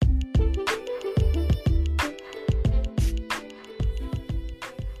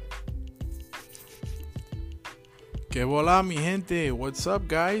Que vola, mi gente. What's up,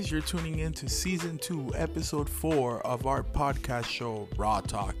 guys? You're tuning in to Season 2, Episode 4 of our podcast show, Raw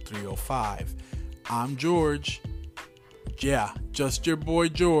Talk 305. I'm George. Yeah, just your boy,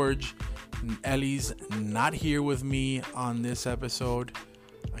 George. Ellie's not here with me on this episode.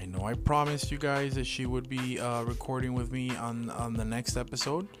 I know I promised you guys that she would be recording with me on the next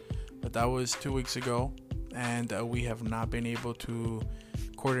episode, but that was 2 weeks ago, and we have not been able to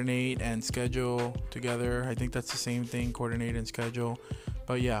coordinate and schedule together. I think that's the same thing, coordinate and schedule.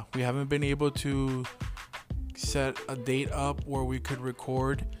 But yeah, we haven't been able to set a date up where we could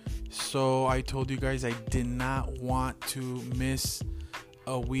record. So I told you guys I did not want to miss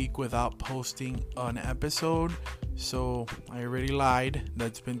a week without posting an episode. So I already lied.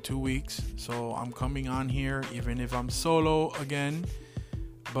 That's been 2 weeks. So I'm coming on here even if I'm solo again.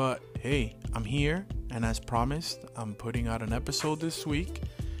 But hey, I'm here, and as promised, I'm putting out an episode this week.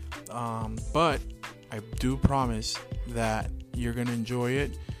 But I do promise that you're going to enjoy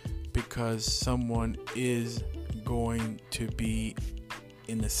it because someone is going to be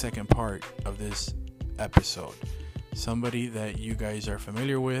in the second part of this episode. Somebody that you guys are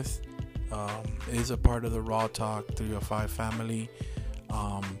familiar with, is a part of the Raw Talk 305 family.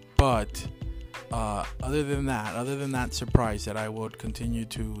 But other than that surprise that I would continue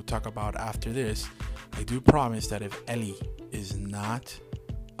to talk about after this, I do promise that if Ellie is not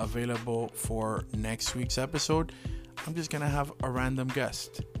available for next week's episode, I'm just gonna have a random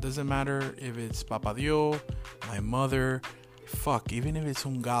guest. Doesn't matter if it's Papa Dio, my mother, even if it's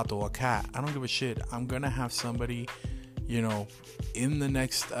un gato, a cat, I don't give a shit. I'm gonna have somebody, in the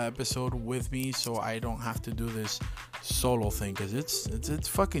next episode with me, so I don't have to do this solo thing, because it's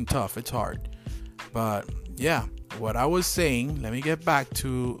fucking tough. It's hard. But yeah, what I was saying, let me get back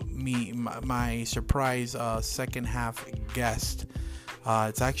to my surprise second half guest.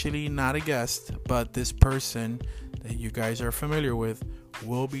 It's actually not a guest, but this person that you guys are familiar with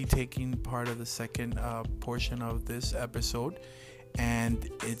will be taking part of the second portion of this episode. And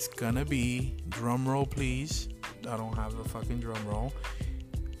it's gonna be, drum roll please, I don't have the fucking drum roll,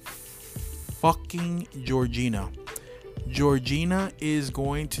 fucking Jorgina. Jorgina is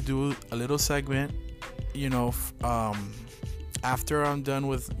going to do a little segment, after I'm done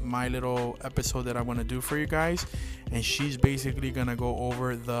with my little episode that I'm going to do for you guys. And she's basically going to go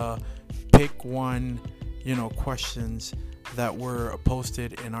over the pick one, questions that were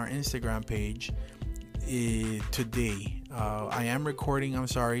posted in our Instagram page today. I am recording,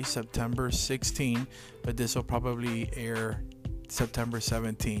 September 16, but this will probably air September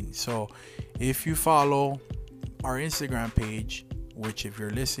 17. So if you follow our Instagram page, which if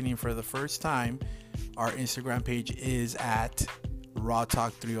you're listening for the first time, our Instagram page is at Raw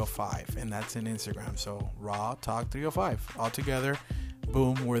Talk 305, and that's in Instagram. So Raw Talk 305 all together.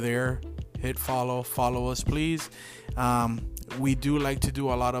 Boom, we're there. Hit follow us please. We do like to do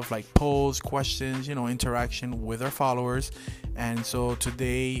a lot of polls, questions, interaction with our followers. And so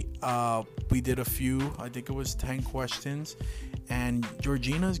today we did a few, I think it was 10 questions, and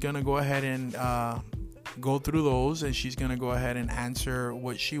Jorgina's gonna go ahead and go through those, and she's gonna go ahead and answer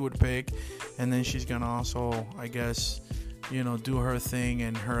what she would pick, and then she's gonna also, I guess, do her thing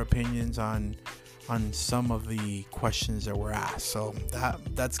and her opinions on some of the questions that were asked. So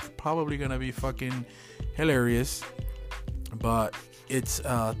that's probably gonna be fucking hilarious, but it's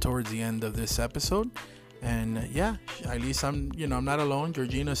towards the end of this episode. And yeah, at least I'm not alone.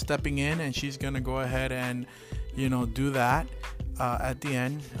 Jorgina's stepping in, and she's gonna go ahead and do that at the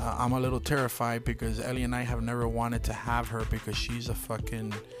end. I'm a little terrified because Ellie and I have never wanted to have her because she's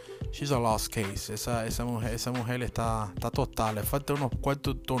a lost case. Esa mujer está total. Le falta unos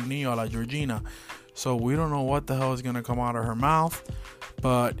cuantos tornillos a la Jorgina. So we don't know what the hell is gonna come out of her mouth.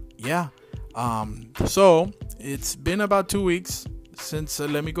 But yeah, so it's been about 2 weeks since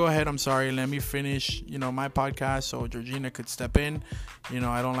let me finish my podcast so Jorgina could step in.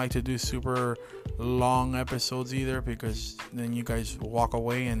 I don't like to do super long episodes either, because then you guys walk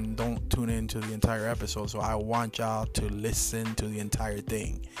away and don't tune into the entire episode. So I want y'all to listen to the entire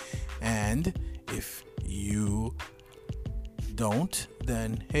thing, and if you don't,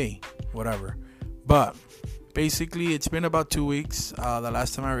 then hey, whatever. But basically, it's been about 2 weeks. The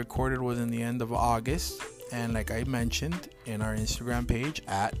last time I recorded was in the end of August. And like I mentioned in our Instagram page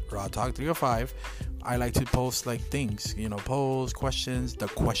at Raw Talk 305, I like to post things, polls, questions, the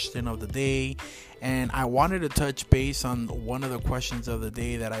question of the day. And I wanted to touch base on one of the questions of the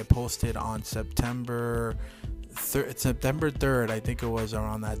day that I posted on September 3rd, I think it was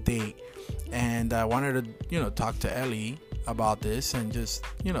around that date. And I wanted to, talk to Ellie about this and just,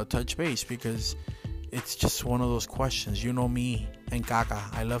 touch base, because it's just one of those questions. Me and caca.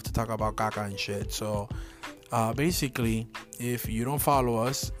 I love to talk about caca and shit. So Basically, if you don't follow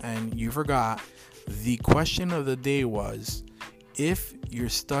us and you forgot, the question of the day was, if you're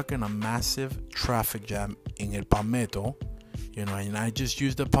stuck in a massive traffic jam in El Palmetto, and I just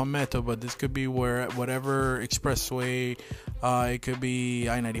used the Palmetto, but this could be whatever expressway, it could be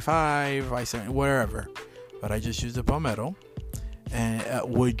I-95, I-70, wherever, but I just used the Palmetto. And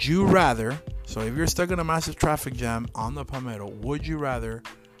would you rather, so if you're stuck in a massive traffic jam on the Palmetto, would you rather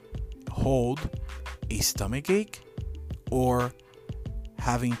hold a stomach ache or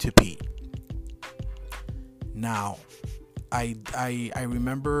having to pee? Now, I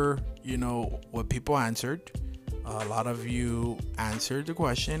remember, what people answered. A lot of you answered the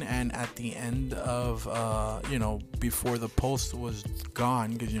question, and at the end of, before the post was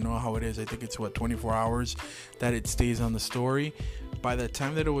gone, because you know how it is, I think it's 24 hours that it stays on the story. By the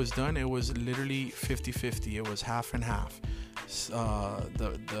time that it was done, it was literally 50-50. It was half and half.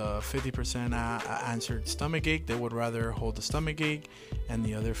 The 50% answered stomach ache. They would rather hold the stomach ache, and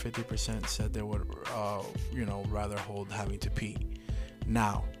the other 50% said they would, rather hold having to pee.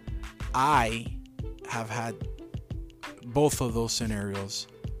 Now, I have had both of those scenarios,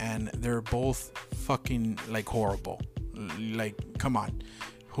 and they're both fucking horrible. Come on,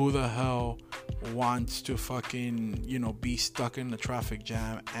 who the hell wants to fucking be stuck in the traffic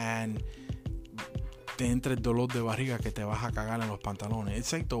jam and te entra el dolor de barriga que te vas a cagar en los pantalones?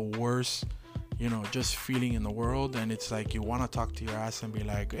 It's like the worst just feeling in the world, and it's like you want to talk to your ass and be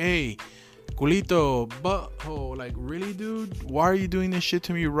like, hey, culito, butthole, really, dude? Why are you doing this shit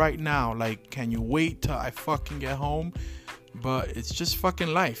to me right now? Can you wait till I fucking get home? But it's just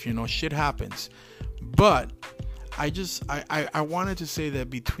fucking life, shit happens. But I wanted to say that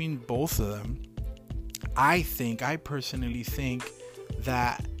between both of them, I personally think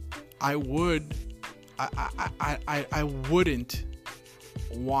that I wouldn't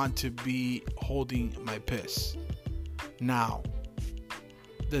want to be holding my piss. Now,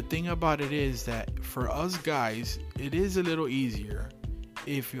 the thing about it is that for us guys, it is a little easier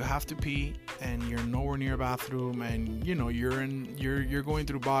if you have to pee and you're nowhere near a bathroom, and you're going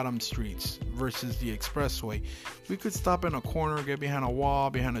through bottom streets versus the expressway. We could stop in a corner, get behind a wall,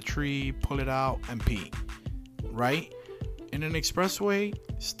 behind a tree, pull it out and pee, right? In an expressway,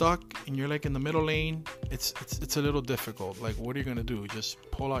 stuck and you're in the middle lane, it's a little difficult. What are you gonna do? Just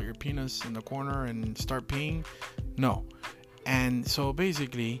pull out your penis in the corner and start peeing? No. And so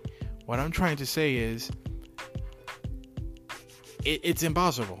basically, what I'm trying to say is, it's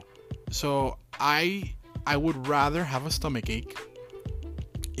impossible. So I would rather have a stomach ache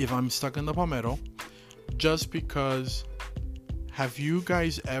if I'm stuck in the Palmetto, just because. Have you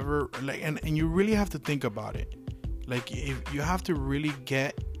guys ever and you really have to think about it, if you have to really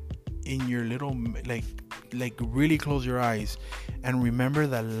get in your little really close your eyes and remember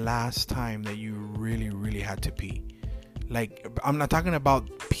the last time that you really had to pee. I'm not talking about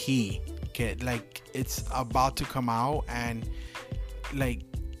pee, it's about to come out, and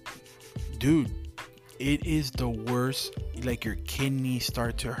dude, it is the worst. Your kidneys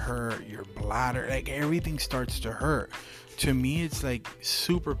start to hurt, your bladder, everything starts to hurt. To me, it's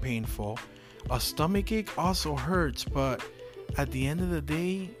super painful. A stomach ache also hurts, but at the end of the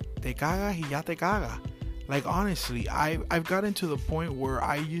day, te cagas y ya te caga. Honestly, I've gotten to the point where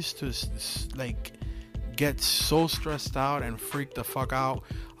I used to get so stressed out and freak the fuck out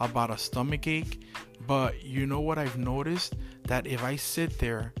about a stomach ache. But you know what I've noticed? That if I sit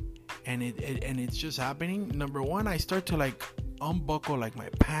there and it's just happening, number one, I start to unbuckle my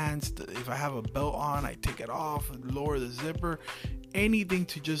pants. If I have a belt on, I take it off, lower the zipper, anything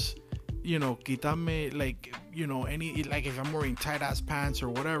to just quitarme, if I'm wearing tight ass pants or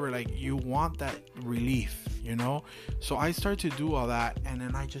whatever, you want that relief, so I start to do all that, and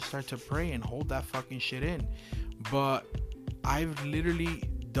then I just start to pray and hold that fucking shit in. But I've literally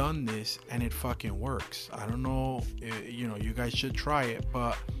done this and it fucking works. I don't know, you guys should try it,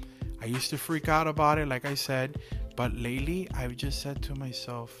 but I used to freak out about it, like I said. But lately, I've just said to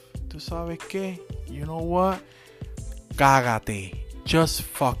myself, ¿Tú sabes qué? You know what? Cágate. Just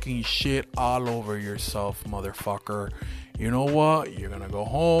fucking shit all over yourself, motherfucker. You know what? You're gonna go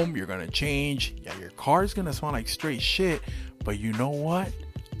home. You're gonna change. Yeah, your car's gonna smell like straight shit. But you know what?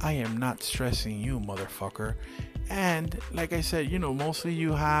 I am not stressing you, motherfucker. And like I said, mostly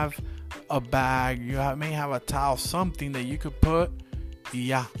you have a bag. May have a towel, something that you could put. Y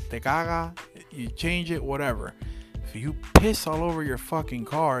ya, te caga. You change it, whatever. If you piss all over your fucking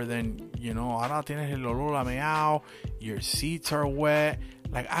car, then ahora tienes el olor a meao, your seats are wet.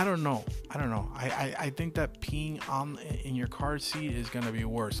 I don't know. I think that peeing in your car seat is gonna be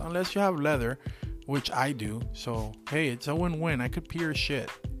worse, unless you have leather, which I do. So hey, it's a win-win. I could pee or shit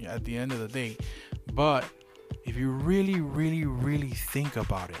at the end of the day. But if you really, really, really think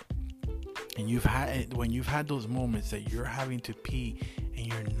about it, and when you've had those moments that you're having to pee and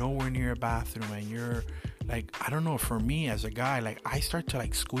you're nowhere near a bathroom, and you're like, I don't know, for me as a guy, like, I start to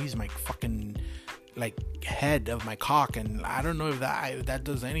like squeeze my fucking like head of my cock, and I don't know if that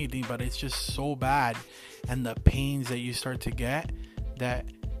does anything, but it's just so bad, and the pains that you start to get, that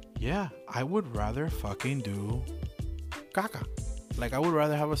yeah, I would rather fucking do caca. Like, I would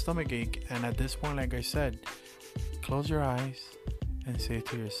rather have a stomach ache. And at this point, like I said, close your eyes and say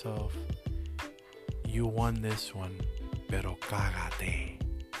to yourself, you won this one, pero cágate.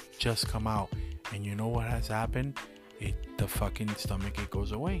 Just come out. And you know what has happened? The fucking stomach ache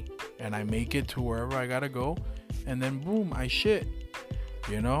goes away. And I make it to wherever I gotta go. And then boom, I shit.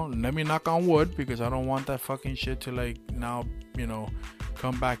 You know, let me knock on wood, because I don't want that fucking shit to like now, you know,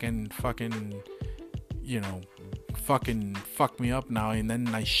 come back and fucking, you know, fucking fuck me up now, and then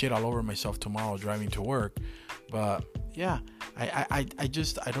I shit all over myself tomorrow driving to work. But yeah, I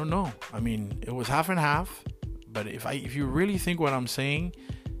don't know. I mean, it was half and half, but if you really think what I'm saying,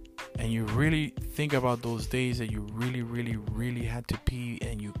 and you really think about those days that you really, really, really had to pee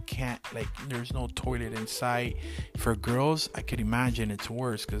and you can't, like, there's no toilet in sight. For girls, I could imagine it's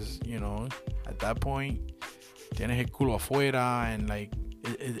worse, because, you know, at that point, tienes el culo afuera, and like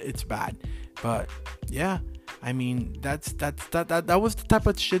it's bad. But yeah, I mean, that was the type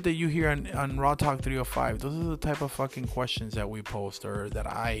of shit that you hear on Raw Talk 305. Those are the type of fucking questions that we post, or that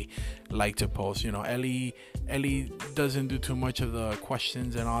I like to post. You know, Ellie doesn't do too much of the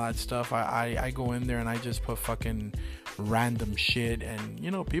questions and all that stuff. I go in there and I just put fucking random shit, and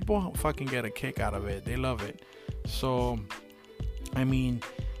you know, people fucking get a kick out of it. They love it. So, I mean,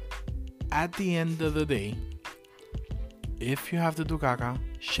 at the end of the day, if you have to do caca,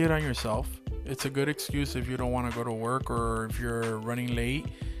 shit on yourself. It's a good excuse if you don't want to go to work, or if you're running late.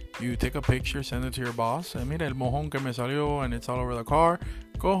 You take a picture, send it to your boss, and mira el mojón que me salió, and it's all over the car.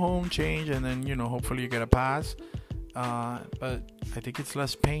 Go home, change, and then, you know, hopefully you get a pass. But I think it's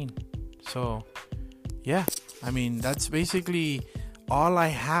less pain. So yeah, I mean, that's basically all I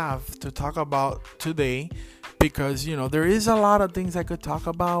have to talk about today, because, you know, there is a lot of things I could talk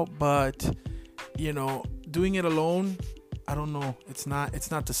about, but, you know, doing it alone, I don't know, it's not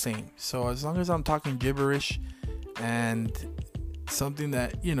the same. So as long as I'm talking gibberish and something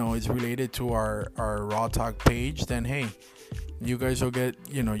that, you know, is related to our Raw Talk page, then hey, you guys will get,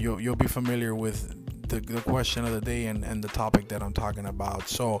 you know, you'll be familiar with the question of the day and the topic that I'm talking about.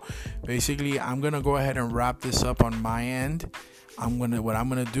 So basically, I'm gonna go ahead and wrap this up on my end. What I'm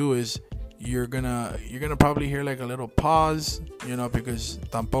gonna do is, you're gonna probably hear like a little pause, you know, because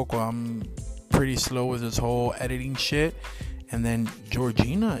tampoco, I'm pretty slow with this whole editing shit. And then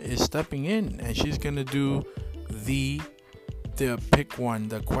Jorgina is stepping in, and she's gonna do the pick one,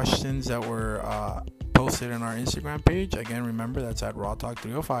 the questions that were posted on our Instagram page. Again, remember, that's at Raw Talk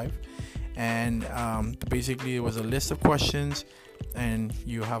 305. And basically, it was a list of questions, and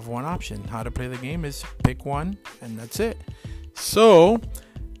you have one option. How to play the game is pick one, and that's it. So,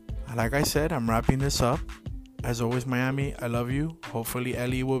 like I said, I'm wrapping this up. As always, Miami, I love you. Hopefully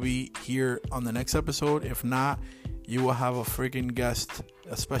Ellie will be here on the next episode. If not, you will have a freaking guest,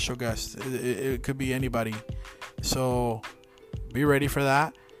 a special guest. It could be anybody. So be ready for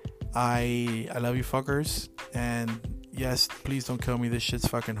that. I love you fuckers. And yes, please don't kill me. This shit's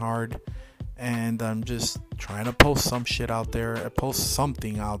fucking hard. And I'm just trying to post some shit out there. Post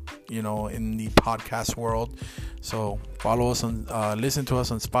something out, you know, in the podcast world. So follow us on, listen to us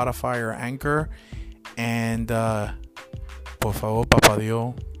on Spotify or Anchor. And por favor, Papa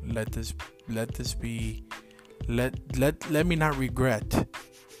Dios, let this be, let me not regret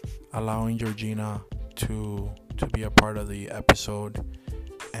allowing Jorgina to be a part of the episode,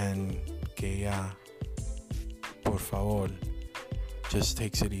 and que ella, por favor, just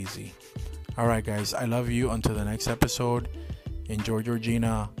takes it easy. All right, guys, I love you. Until the next episode, enjoy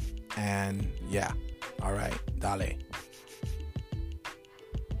Jorgina, and yeah, all right, dale.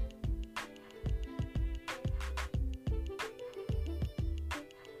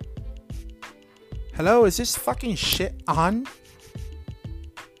 Hello, is this fucking shit on?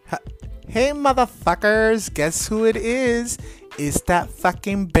 Hey, motherfuckers, guess who it is? It's that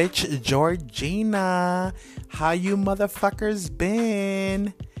fucking bitch, Jorgina. How you motherfuckers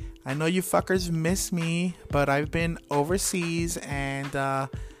been? I know you fuckers miss me, but I've been overseas, and I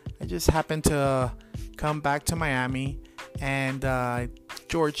just happened to come back to Miami, and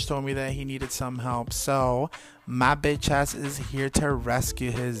George told me that he needed some help, so my bitch ass is here to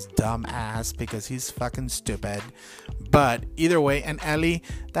rescue his dumb ass because he's fucking stupid. But either way, and Ellie,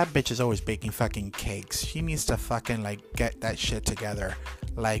 that bitch is always baking fucking cakes. She needs to fucking like get that shit together.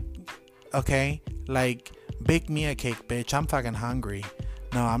 Like, okay, like Bake me a cake, bitch. I'm fucking hungry.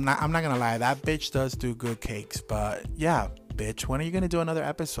 No, I'm not gonna lie. That bitch does do good cakes. But yeah, bitch, when are you gonna do another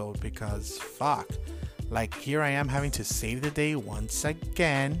episode? Because fuck. Like, here I am having to save the day once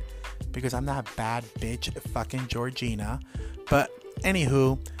again because I'm that bad bitch fucking Jorgina. But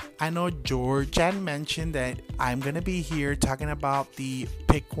anywho, I know George had mentioned that I'm gonna be here talking about the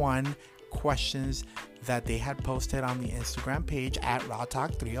pick one questions that they had posted on the Instagram page at Raw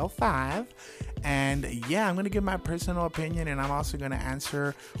Talk 305. And yeah, I'm gonna give my personal opinion, and I'm also gonna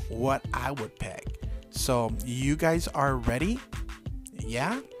answer what I would pick. So you guys are ready?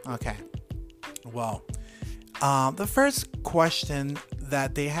 Yeah? Okay. Well, the first question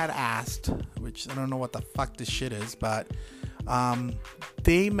that they had asked, which I don't know what the fuck this shit is, but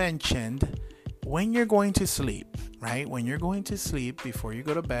they mentioned when you're going to sleep, right? When you're going to sleep before you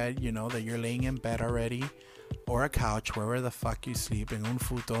go to bed, you know that you're laying in bed already, or a couch, wherever the fuck you sleep, en un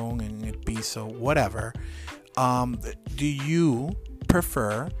futón, en el piso, whatever. Do you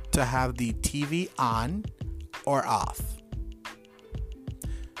prefer to have the TV on or off?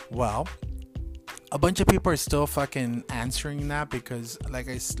 Well, a bunch of people are still fucking answering that because,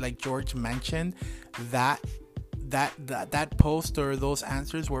 like George mentioned, that post or those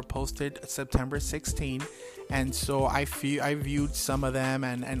answers were posted September 16, and so I viewed some of them,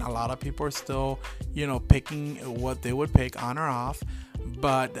 and a lot of people are still, you know, picking what they would pick on or off.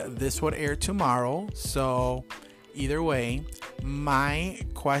 But this would air tomorrow, so either way, my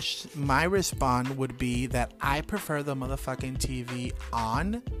response would be that I prefer the motherfucking TV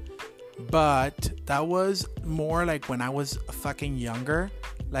on. But that was more like when I was fucking younger.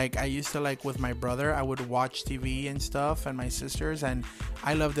 Like, I used to, like, with my brother, I would watch TV and stuff, and my sisters, and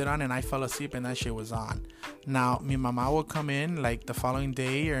I loved it on, and I fell asleep and that shit was on. Now, mi mama would come in, like, the following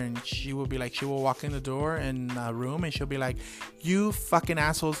day, and she would be like, she will walk in the door in a room, and she'll be like, you fucking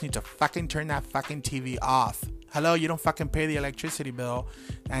assholes need to fucking turn that fucking TV off. Hello, you don't fucking pay the electricity bill.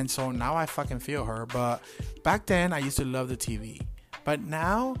 And so now I fucking feel her. But back then, I used to love the TV. But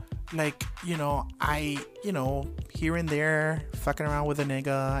now, like, you know, here and there fucking around with a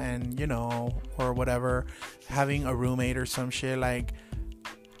nigga, and, you know, or whatever, having a roommate or some shit, like,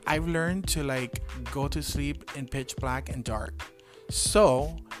 I've learned to, like, go to sleep in pitch black and dark.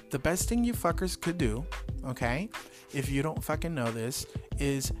 So the best thing you fuckers could do, okay, if you don't fucking know this,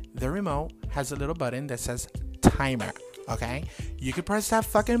 is the remote has a little button that says timer. Okay, you could press that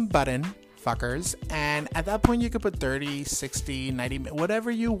fucking button, fuckers, and at that point you could put 30, 60, 90,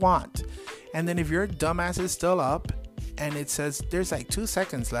 whatever you want. And then if your dumbass is still up and it says there's like 2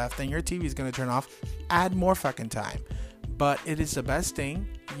 seconds left and your TV is gonna turn off, add more fucking time. But it is the best thing.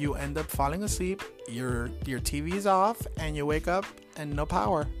 You end up falling asleep, your TV is off, and you wake up and no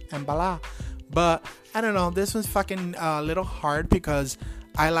power, and blah. But I don't know, this one's fucking a little hard because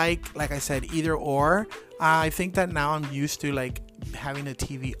I like I said, either or. I think that now I'm used to, like, having the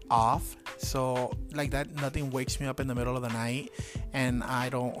TV off, so like that nothing wakes me up in the middle of the night, and I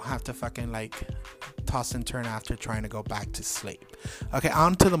don't have to fucking, like, toss and turn after trying to go back to sleep. Okay,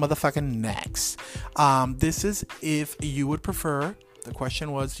 on to the motherfucking next. This is if you would prefer. The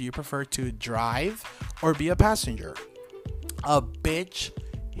question was, do you prefer to drive or be a passenger? A bitch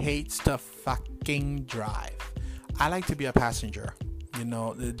hates to fucking drive. I like to be a passenger. You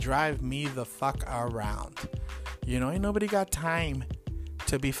know, they drive me the fuck around. You know, ain't nobody got time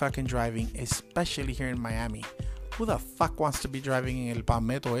to be fucking driving, especially here in Miami. Who the fuck wants to be driving in El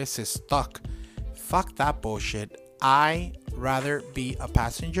Palmetto ese stuck? Fuck that bullshit. I rather be a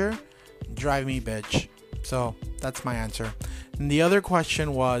passenger. Drive me, bitch. So that's my answer. And the other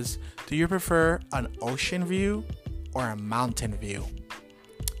question was, do you prefer an ocean view or a mountain view?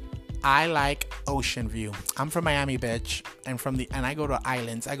 I like ocean view. I'm from Miami, bitch, and I go to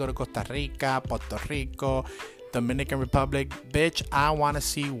islands. I go to Costa Rica, Puerto Rico, Dominican Republic. Bitch, I want to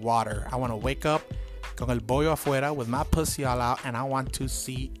see water. I want to wake up con el bollo afuera with my pussy all out, and I want to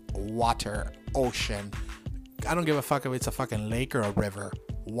see water, ocean. I don't give a fuck if it's a fucking lake or a river.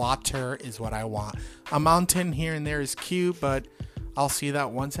 Water is what I want. A mountain here and there is cute, but I'll see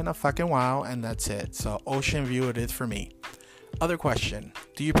that once in a fucking while, and that's it. So ocean view it is for me. Other question.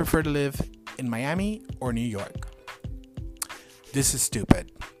 Do you prefer to live in Miami or New York? This is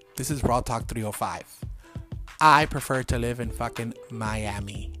stupid. This is Raw Talk 305. I prefer to live in fucking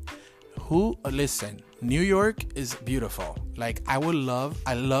Miami. Listen, New York is beautiful. Like, I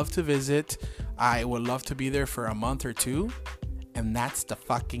love to visit. I would love to be there for a month or two. And that's the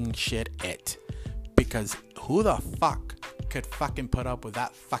fucking shit it. Because who the fuck could fucking put up with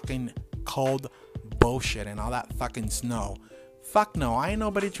that fucking cold bullshit and all that fucking snow? Fuck no, I ain't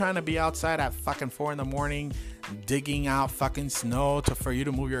nobody trying to be outside at fucking 4 a.m, digging out fucking snow for you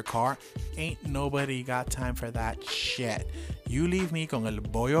to move your car. Ain't nobody got time for that shit. You leave me con el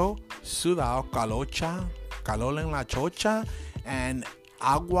bollo sudado, calor en la chocha, and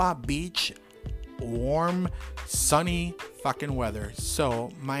agua beach, warm, sunny fucking weather.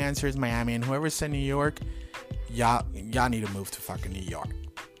 So my answer is Miami, and whoever said New York, y'all need to move to fucking New York.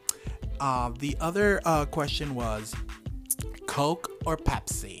 The other question was Coke or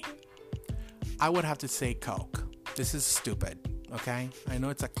Pepsi. I would have to say Coke. This is stupid, okay? I know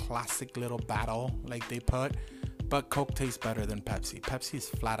it's a classic little battle like they put, but Coke tastes better than Pepsi. Pepsi is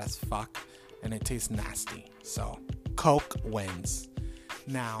flat as fuck and it tastes nasty. So Coke wins.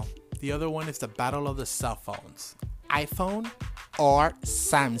 Now, the other one is the battle of the cell phones. iPhone or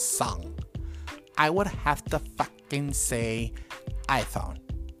Samsung. I would have to fucking say iPhone.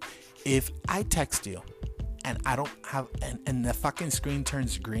 If I text you and I don't have, and the fucking screen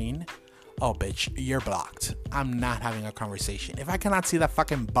turns green, oh bitch, you're blocked. I'm not having a conversation. If I cannot see that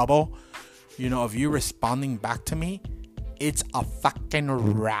fucking bubble, of you responding back to me, it's a fucking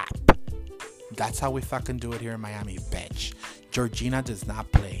wrap. That's how we fucking do it here in Miami, bitch. Jorgina does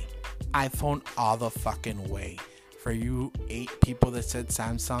not play. iPhone all the fucking way. For you 8 people that said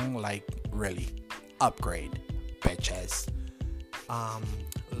Samsung, like, really, upgrade, bitches.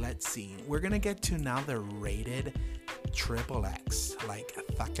 Let's see. We're gonna get to now the rated XXX, like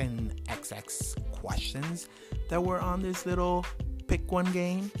fucking XX questions that were on this little pick one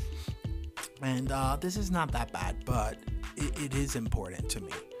game. And this is not that bad, but it is important to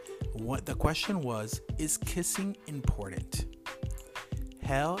me. What the question was, is kissing important?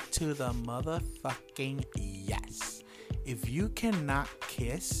 Hell to the motherfucking yes. If you cannot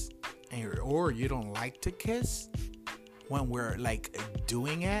kiss or you don't like to kiss when we're like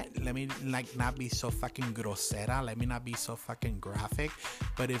doing it, let me like not be so fucking grosera, let me not be so fucking graphic,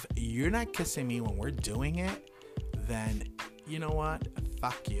 but if you're not kissing me when we're doing it, then you know what,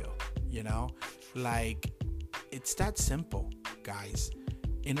 fuck you. Like, it's that simple, guys.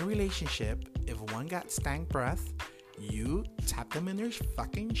 In a relationship, if one got stank breath, you tap them in their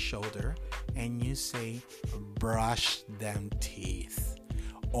fucking shoulder and you say, brush them teeth.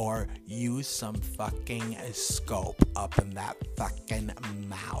 Or use some fucking scope up in that fucking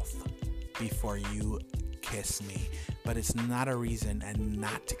mouth before you kiss me. But it's not a reason and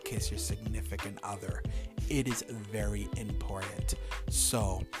not to kiss your significant other. It is very important.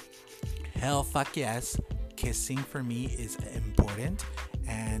 So, hell fuck yes, kissing for me is important.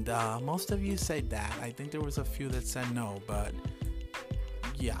 And most of you said that. I think there was a few that said no, but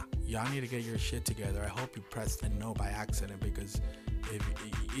yeah, y'all need to get your shit together. I hope you pressed the no by accident, because if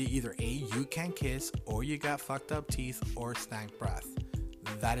either A, you can't kiss, or you got fucked up teeth or stank breath.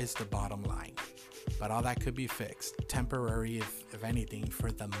 That is the bottom line. But all that could be fixed. Temporary, if anything,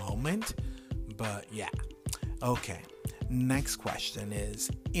 for the moment. But yeah. Okay. Next question is,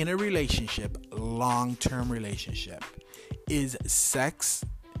 in a relationship, long-term relationship, is sex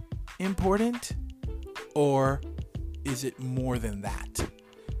important or is it more than that?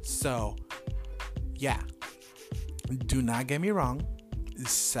 So, yeah. Do not get me wrong.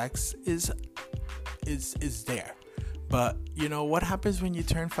 Sex is there. But, what happens when you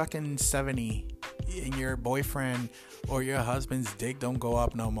turn fucking 70 and your boyfriend or your husband's dick don't go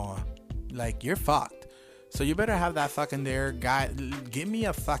up no more? Like, you're fucked. So you better have that fucking there guy. Give me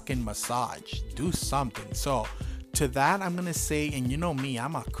a fucking massage. Do something. So to that, I'm going to say, and you know me,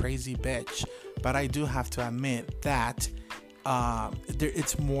 I'm a crazy bitch. But I do have to admit that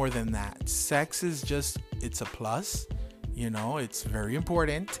it's more than that. Sex is just, it's a plus. It's very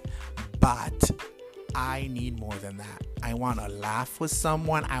important. But I need more than that. I want to laugh with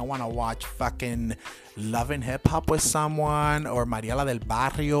someone. I want to watch fucking Love and Hip Hop with someone, or Mariela del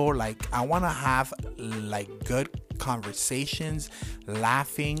Barrio. Like, I want to have like good conversations,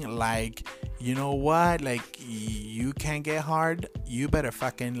 laughing. Like, you know what? Like, you can't get hard. You better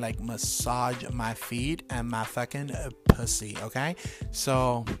fucking like massage my feet and my fucking pussy. Okay.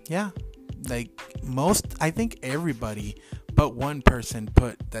 So yeah, like I think everybody but one person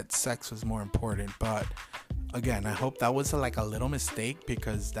put that sex was more important. But again, I hope that was a little mistake,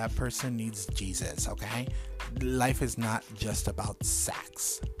 because that person needs Jesus, okay? Life is not just about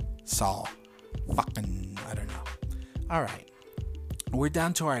sex. So, fucking, I don't know. All right. We're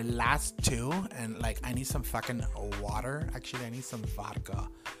down to our last two, and I need some fucking water. Actually, I need some vodka,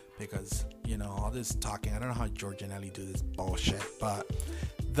 because, all this talking, I don't know how Jorge and Ellie do this bullshit. But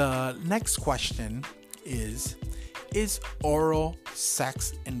the next question is oral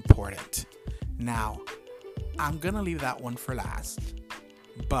sex important? Now, I'm going to leave that one for last.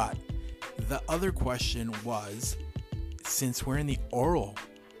 But the other question was, since we're in the oral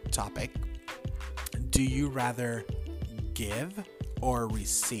topic, do do you rather give or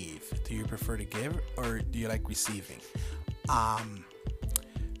receive? Do you prefer to give or do you like receiving?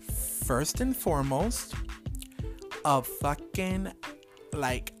 First and foremost, I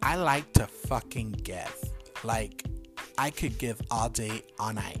like to fucking give. Like, I could give all day,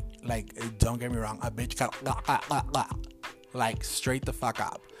 all night. Like, don't get me wrong, a bitch got like straight the fuck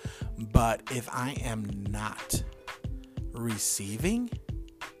up. But if I am not receiving,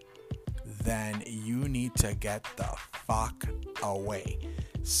 then you need to get the fuck away.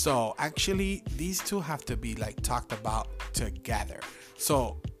 So actually, these two have to be like talked about together.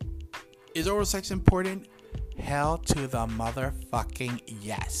 So is oral sex important? Hell to the motherfucking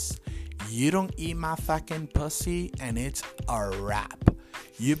yes. You don't eat my fucking pussy and it's a wrap.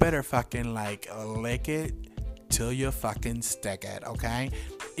 You better fucking like lick it till you fucking stick it, okay?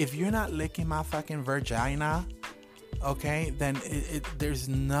 If you're not licking my fucking vagina, okay, then there's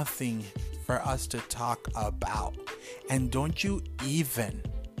nothing for us to talk about. And don't you even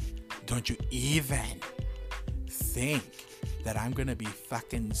think that I'm gonna be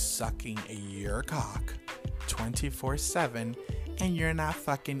fucking sucking your cock 24/7 and you're not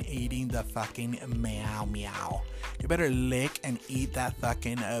fucking eating the fucking meow meow. You better lick and eat that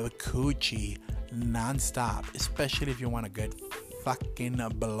fucking coochie non-stop, especially if you want a good fucking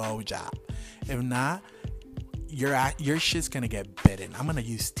blowjob. If not, your shit's gonna get bitten. I'm gonna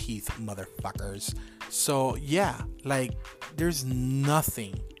use teeth, motherfuckers. So yeah, like, there's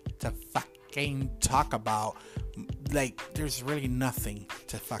nothing to fucking talk about. Like, there's really nothing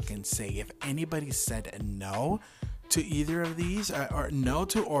to fucking say. If anybody said no to either of these, or no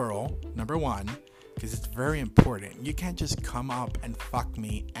to oral, number one, because it's very important. You can't just come up and fuck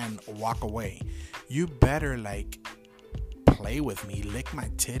me and walk away. You better like play with me, lick my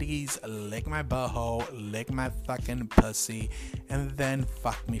titties, lick my butthole, lick my fucking pussy, and then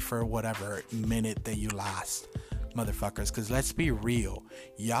fuck me for whatever minute that you last, motherfuckers. Because let's be real,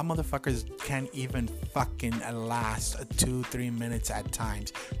 y'all motherfuckers can't even fucking last 2-3 minutes at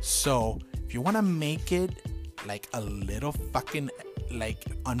times. So if you want to make it like a little fucking like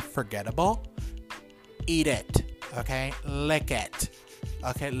unforgettable, eat it, okay? Lick it,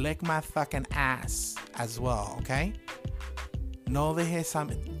 okay? Lick my fucking ass as well, okay? No dejes,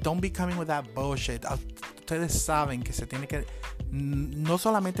 don't be coming with that bullshit. Ustedes saben que se tiene que no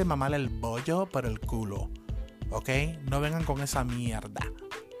solamente mamar el bollo, pero el culo, okay? No vengan con esa mierda,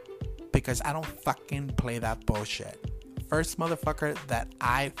 because I don't fucking play that bullshit. First motherfucker that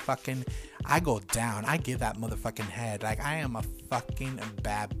I go down, I give that motherfucking head. Like, I am a fucking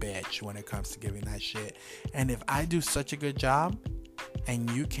bad bitch when it comes to giving that shit. And if I do such a good job and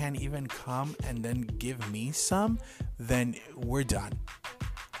you can't even come and then give me some, then we're done.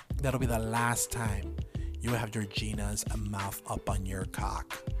 That'll be the last time you have Jorgina's mouth up on your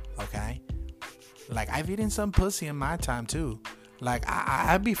cock, okay? Like, I've eaten some pussy in my time too. Like,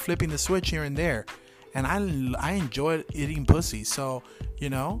 I'd be flipping the switch here and there. And I enjoy eating pussy. So, you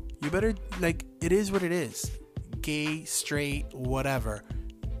know, you better, like, it is what it is. Gay, straight, whatever.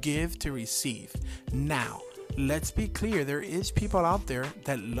 Give to receive. Now, let's be clear. There is people out there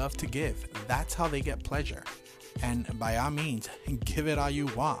that love to give. That's how they get pleasure. And by all means, give it all you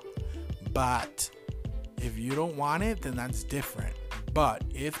want. But if you don't want it, then that's different. But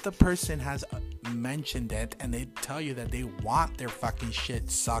if the person has mentioned it and they tell you that they want their fucking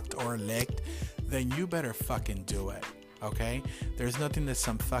shit sucked or licked, then you better fucking do it, okay? There's nothing that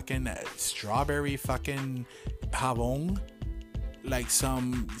some fucking strawberry fucking jabón, like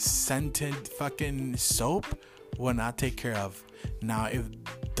some scented fucking soap, will not take care of. Now, if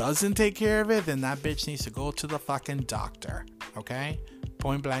doesn't take care of it, then that bitch needs to go to the fucking doctor, okay?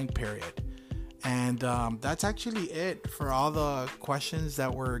 Point blank, period. And that's actually it for all the questions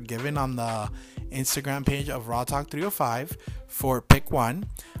that were given on the Instagram page of Raw Talk 305 for pick one.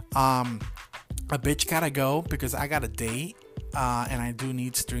 A bitch gotta go because I got a date, and I do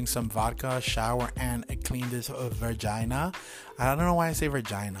need to drink some vodka, shower, and clean this vagina. I don't know why I say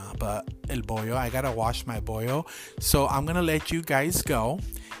vagina, but el bollo. I gotta wash my bollo. So I'm gonna let you guys go.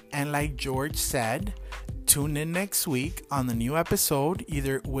 And like George said, tune in next week on the new episode,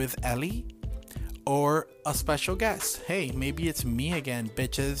 either with Ellie or a special guest. Hey, maybe it's me again,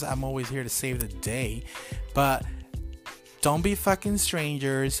 bitches. I'm always here to save the day. But don't be fucking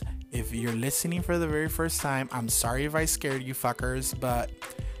strangers. If you're listening for the very first time, I'm sorry if I scared you fuckers, but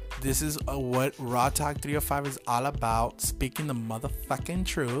this is what Raw Talk 305 is all about, speaking the motherfucking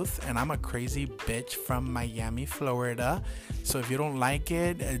truth. And I'm a crazy bitch from Miami, Florida. So if you don't like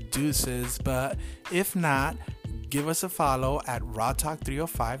it, deuces. But if not, give us a follow at Raw Talk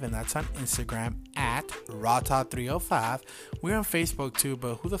 305, and that's on Instagram at Raw Talk 305. We're on Facebook too,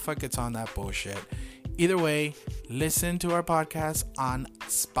 but who the fuck gets on that bullshit? Either way, listen to our podcast on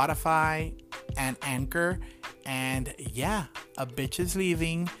Spotify and Anchor. And yeah, a bitch is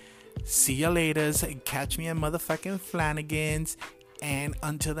leaving. See ya later. Catch me at motherfucking Flanagan's. And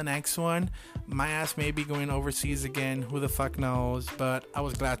until the next one, my ass may be going overseas again. Who the fuck knows? But I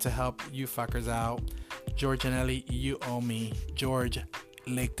was glad to help you fuckers out. George and Ellie, you owe me. George,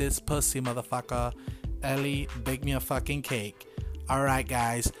 lick this pussy, motherfucker. Ellie, bake me a fucking cake. Alright,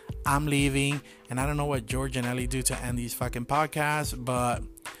 guys. I'm leaving. And I don't know what George and Ellie do to end these fucking podcasts. But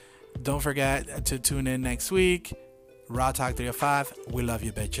don't forget to tune in next week. Raw Talk 305. We love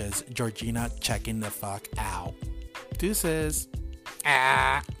you, bitches. Jorgina checking the fuck out. Deuces.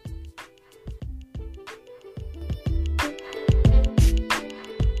 Ah.